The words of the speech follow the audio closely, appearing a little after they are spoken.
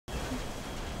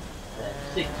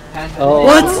Oh,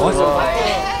 what? Oh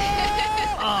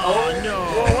no!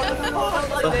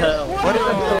 What the hell? What is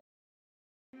it?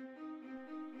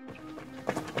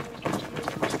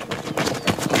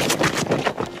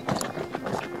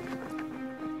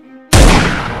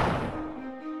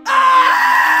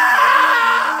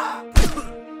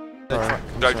 Do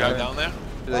I drive down there?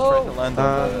 Did they try to land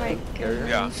on my the carrier?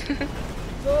 Yeah.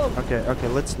 Okay,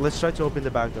 let's try to open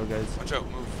the back door, guys. Watch out,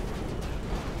 move.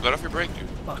 Let off your brake, dude.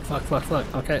 Fuck.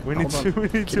 Okay, We need to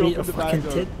open the back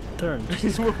door. Turn. we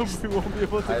won't be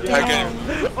able to get out.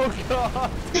 Oh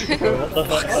god! What the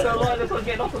fuck? So why does one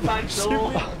get off the back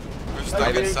door? We're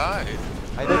stuck inside.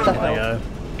 I don't know.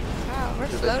 Wow, we're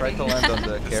Did they try floating. to land on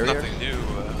the It's carrier? nothing new.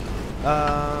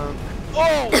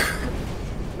 Oh!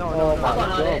 No.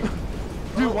 God.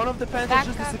 Dude, one of the Pantos Back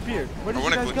just up. disappeared. Where did I you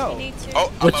wanna guys click- go? We need to.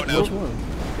 Oh, I'm out now. Which one?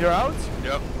 You're out?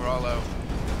 Yep, we're all out.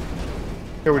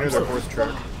 Here, we need a horse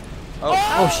track.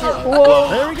 Oh shit! Whoa!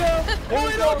 There we go! Oh,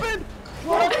 it opened!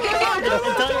 Oh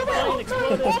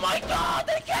my god,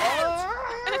 they can't!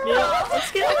 Yeah,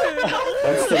 let's get it!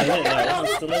 I'm still in it now, I'm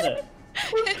still in it.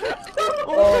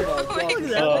 Oh my god! Look at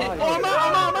that. I'm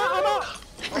out!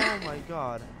 Oh my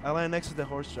god! I landed next to the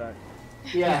horse track.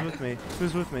 Yeah.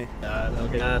 Who's with me? Oh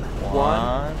god.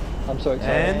 One. I'm so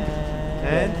excited.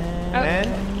 And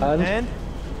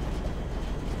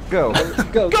Go.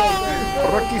 Go.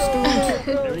 Rocky Stunt.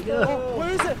 There we go. oh,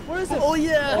 where is it? Oh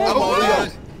yeah! Oh, yeah.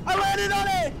 I landed on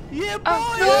it! Yeah, boy!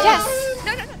 Oh, yes!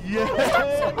 No. Yeah!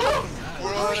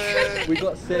 We're on it. We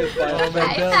got saved by Oh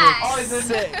my god!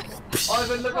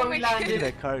 Ivan, look where we Look at landed.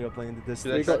 that cargo plane did this.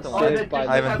 Did I try to Ivan, land? just look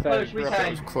Ivan. how close we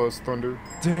came. Close, Thunder.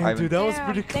 Dude, that was Yeah,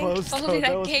 pretty close. thankfully That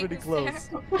that was gate pretty was close.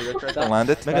 Did I try to land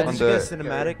it Mega, on did you get the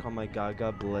cinematic? Oh my god,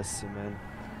 God bless you, man.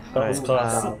 That was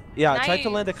class. Yeah, try to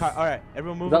Nice. land the car. Alright,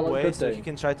 everyone move That looked away good so thing. you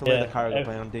can try to land the cargo Yeah,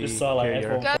 plane on the just saw, like,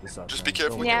 carrier. everyone- This sucks, Just be man.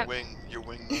 careful with Yeah. your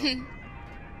wing though.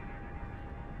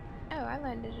 Oh, I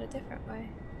landed a different way.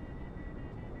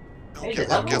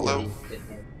 Don't get low.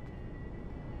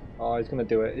 Oh, he's gonna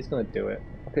do it. I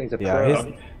think he's a Yeah, pro.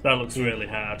 he's- That looks really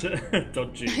hard.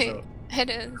 Dodgy, so. It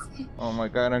is. Oh my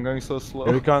god, I'm going so Here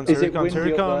slow. he comes, Is here he it comes, here he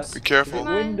windy up comes. Be careful.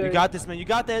 Window. You got this, man, you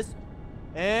got this.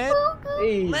 And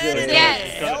Easy. Yes.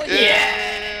 Hell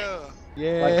Yeah.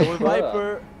 Yeah. Like Boy a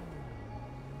Viper.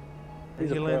 He's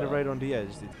He a landed pro. right on the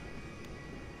edge, dude.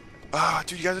 Ah,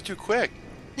 dude, you guys are too quick.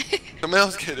 Someone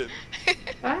else get it.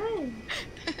 Fine.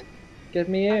 Get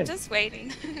me I'm in. just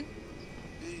waiting.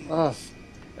 Oh,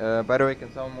 By the way,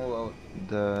 can someone move out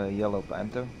the yellow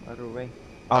Panto out of the way?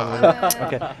 Oh, really?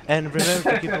 Okay. And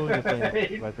remember to keep moving the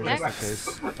plane. Viper,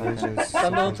 just in case. Engines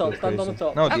stand on go top, stand on the crazy.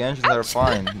 top. No, the Oh, engines are ouch.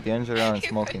 fine. The engines are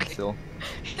smoking still.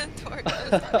 Ah,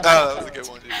 that was a good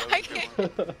one, dude. That was a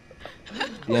good one.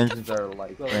 The engines are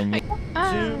like brand new. 2,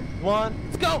 1,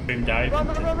 let's go! Boom dive. Run!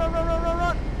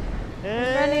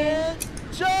 And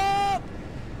jump!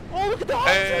 Oh, look at the horse!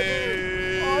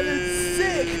 Hey. Oh, that's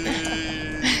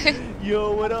sick!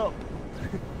 Yo, what up?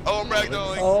 Oh, I'm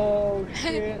ragdolling. Oh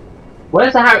shit.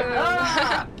 Where's the Harry?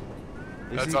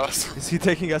 That's awesome. Is he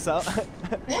taking us out?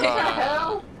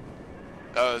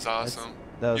 That was awesome.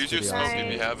 That was You pretty just awesome. made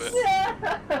me have it.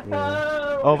 Yeah.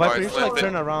 Oh, Viper, Alright, you should like flip it.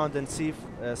 turn around and see if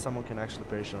someone can actually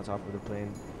parachute on top of the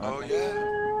plane. Oh yeah.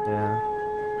 Yeah.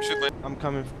 We should land. I'm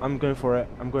going for it.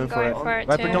 I'm going for it.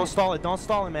 Viper, too. don't stall it,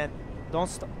 man. Don't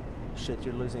stop. Shit,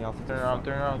 you're losing altitude. Turn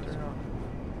around.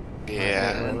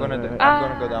 Yeah. I'm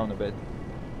gonna go down a bit.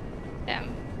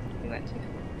 Damn. We went too.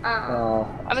 Oh,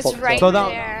 I was fucked right up. Slow down.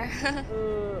 there.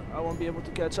 I won't be able to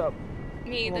catch up.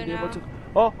 Me I won't either be able now. to.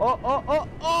 Oh! I'm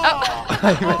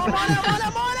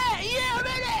on it! Yeah, I'm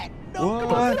in it! No,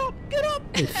 come on, get up!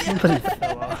 Somebody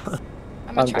fell off.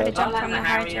 I'm gonna try to good. jump from the high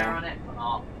Harrier on jump. it or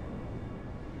not?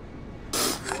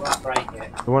 We'll break it.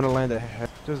 You want to land it?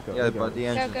 Just go. Yeah, go. but the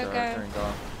engines go, are go. turned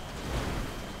off.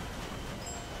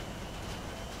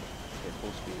 Okay,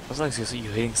 full speed. Looks like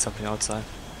you're hitting something outside.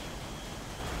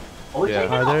 Oh, Yeah.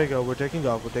 Alright, there you go. We're taking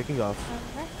off. Alright.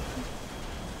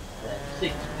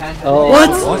 Oh, What?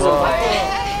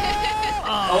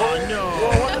 Oh no!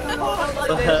 What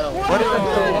the hell?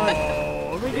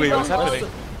 Wait, what's happening?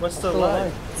 What's the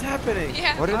line? What's happening?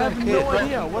 Yeah. What did I I have hit? no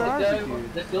idea. Where are you,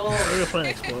 dude? The door. We're playing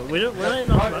explode. We're not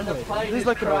even off the runway. This is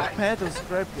like a Panto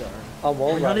scrapyard. I'm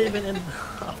We're not alright. even in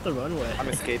off the runway. I'm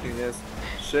escaping this.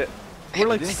 Shit. We're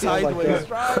like didn't feel like sideways.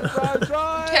 that. Drive! Go.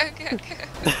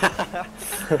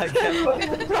 I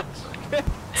can't.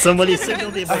 Somebody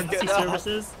signal the emergency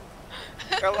services.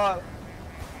 Come on.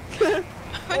 Where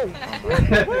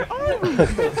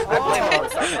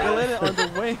landed on the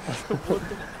wing.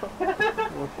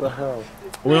 What the hell?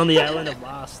 We're on the island of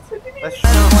Lost. Let's